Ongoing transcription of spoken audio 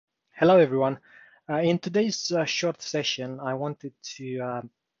Hello, everyone. In today's short session, I wanted to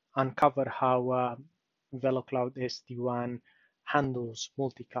uncover how VeloCloud SD WAN handles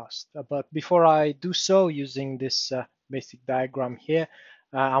multicast. But before I do so, using this basic diagram here,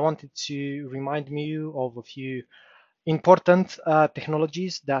 I wanted to remind you of a few important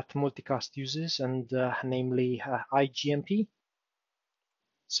technologies that multicast uses, and namely IGMP.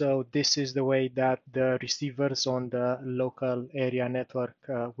 So this is the way that the receivers on the local area network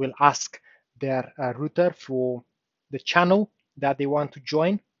will ask their router for the channel that they want to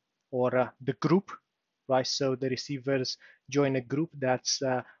join, or the group, right? So the receivers join a group that's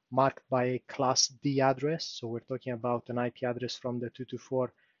marked by a class D address. So we're talking about an IP address from the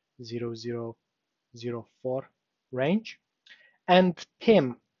 224.0.0.0.4 range. And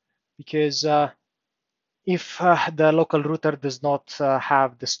PIM, because if the local router does not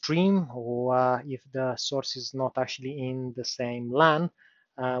have the stream, or if the source is not actually in the same LAN,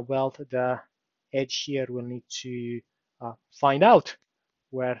 well, the edge here will need to find out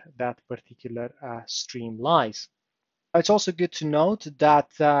where that particular stream lies. It's also good to note that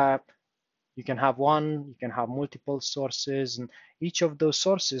you can have one, you can have multiple sources, and each of those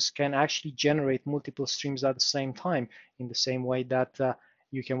sources can actually generate multiple streams at the same time, in the same way that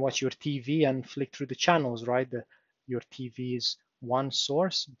you can watch your TV and flick through the channels, right? Your TV is one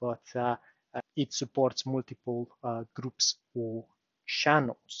source, but it supports multiple groups or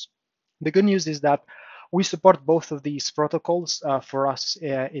channels. The good news is that we support both of these protocols. For us,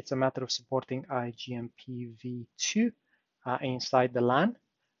 it's a matter of supporting IGMP v2 inside the LAN.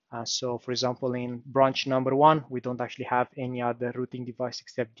 So for example, in branch number 1, we don't actually have any other routing device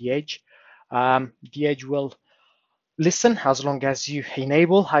except the edge. The edge will listen as long as you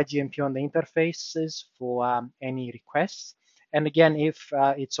enable IGMP on the interfaces for any requests. And again, if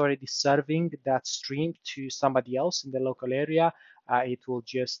it's already serving that stream to somebody else in the local area, it will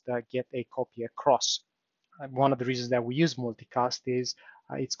just get a copy across. One of the reasons that we use multicast is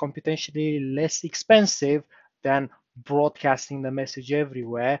it's computationally less expensive than broadcasting the message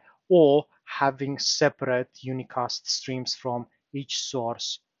everywhere or having separate unicast streams from each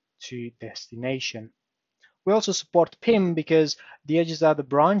source to destination. We also support PIM because the edges of the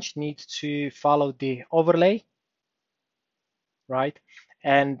branch need to follow the overlay, right,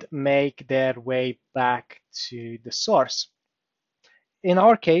 and make their way back to the source. In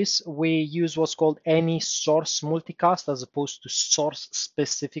our case, we use what's called any source multicast as opposed to source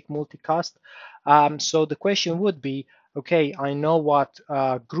specific multicast. So the question would be, okay, I know what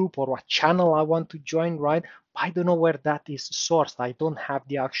group or what channel I want to join, right? I don't know where that is sourced. I don't have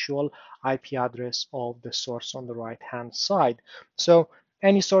the actual IP address of the source on the right-hand side. So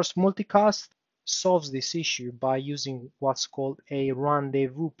any source multicast solves this issue by using what's called a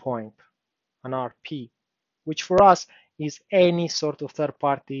rendezvous point, an RP, which for us is any sort of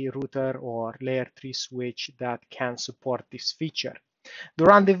third-party router or layer 3 switch that can support this feature. The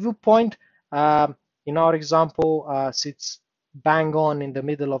rendezvous point, in our example, sits bang on in the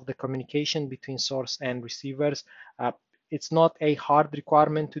middle of the communication between source and receivers. It's not a hard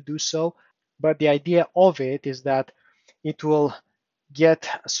requirement to do so, but the idea of it is that it will get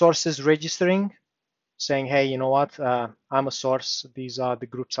sources registering, saying, hey, you know what, I'm a source, these are the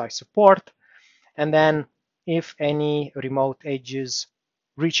groups I support. And then if any remote edges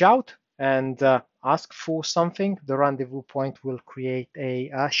reach out and ask for something, the rendezvous point will create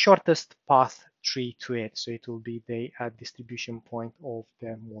a shortest path tree to it. So it will be the distribution point of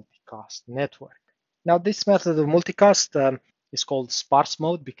the multicast network. Now, this method of multicast is called sparse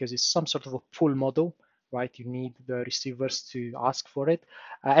mode because it's some sort of a pull model, right? You need the receivers to ask for it.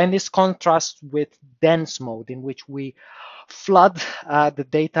 And this contrasts with dense mode, in which we flood the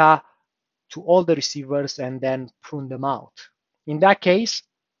data to all the receivers and then prune them out. In that case,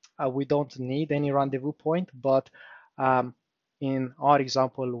 we don't need any rendezvous point, but in our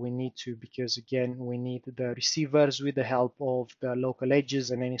example, we need to, because again, we need the receivers with the help of the local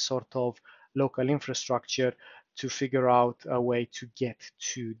edges and any sort of local infrastructure to figure out a way to get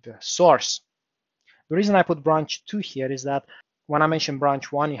to the source. The reason I put branch 2 here is that when I mention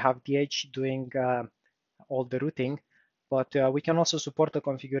branch 1, you have the edge doing all the routing, but we can also support a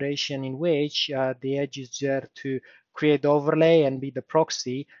configuration in which the edge is there to create the overlay and be the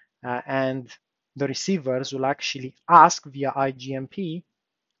proxy, and the receivers will actually ask via IGMP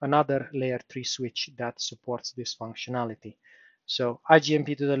another layer 3 switch that supports this functionality. So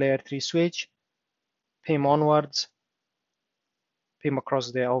IGMP to the layer 3 switch, PIM onwards, PIM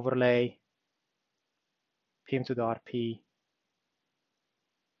across the overlay, PIM to the RP,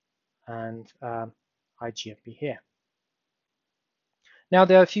 and IGMP here. Now,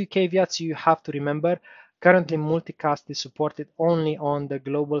 there are a few caveats you have to remember. Currently, Multicast is supported only on the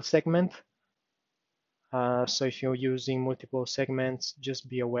global segment. So if you're using multiple segments, just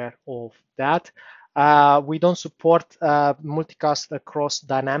be aware of that. We don't support multicast across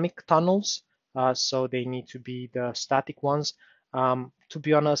dynamic tunnels, so they need to be the static ones. To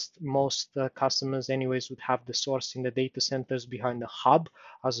be honest, most customers anyways would have the source in the data centers behind the hub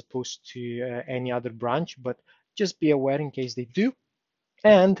as opposed to any other branch, but just be aware in case they do.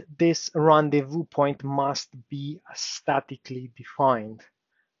 And this rendezvous point must be statically defined.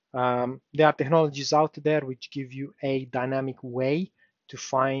 There are technologies out there which give you a dynamic way to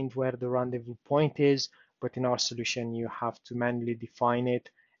find where the rendezvous point is, but in our solution, you have to manually define it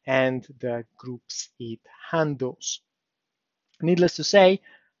and the groups it handles. Needless to say,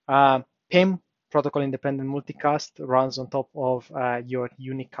 PIM, Protocol Independent Multicast, runs on top of your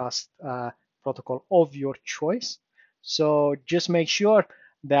unicast protocol of your choice. So just make sure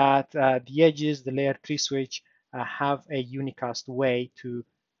that the edges, the layer 3 switch, have a unicast way to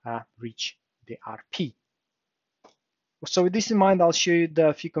reach the RP. So with this in mind, I'll show you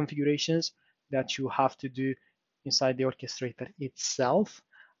the few configurations that you have to do inside the orchestrator itself.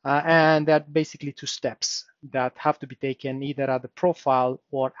 And there are basically two steps that have to be taken either at the profile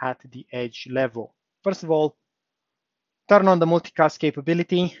or at the edge level. First of all, turn on the multicast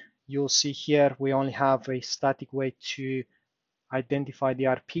capability. You'll see here we only have a static way to identify the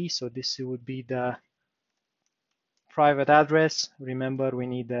RP. So this would be the private address. Remember, we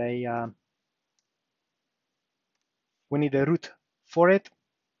need a route for it.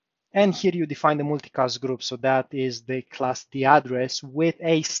 And here you define the multicast group. So that is the class D address with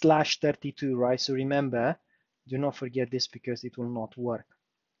a /32, right? So remember, do not forget this because it will not work.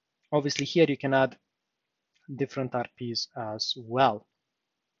 Obviously here you can add different RPs as well.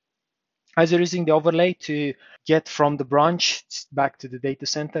 As you're using the overlay to get from the branch back to the data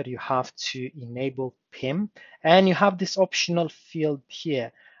center, you have to enable PIM, and you have this optional field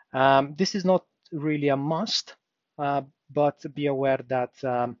here. This is not really a must, but be aware that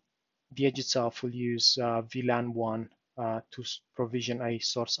the edge itself will use VLAN 1 to provision a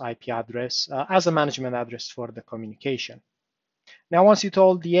source IP address as a management address for the communication. Now, once you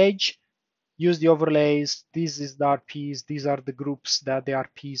told the edge, use the overlays. This is the RPs. These are the groups that the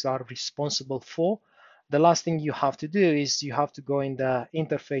RPs are responsible for. The last thing you have to do is you have to go in the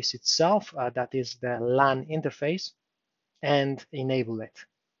interface itself, that is the LAN interface, and enable it.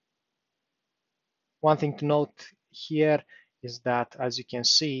 One thing to note here is that, as you can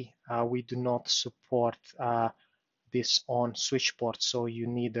see, we do not support this on switch port, so you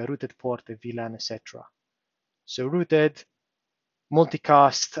need a rooted port, a VLAN, etc. So rooted,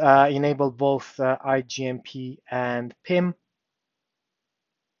 multicast, enable both Igmp and PIM.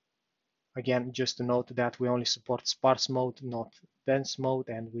 Again, just to note that we only support sparse mode, not dense mode,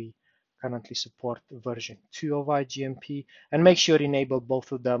 and we currently support version 2 of Igmp. And make sure you enable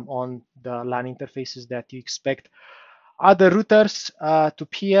both of them on the LAN interfaces that you expect other routers to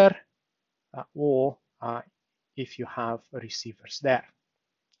peer, or if you have receivers there.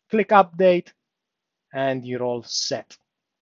 Click update and you're all set.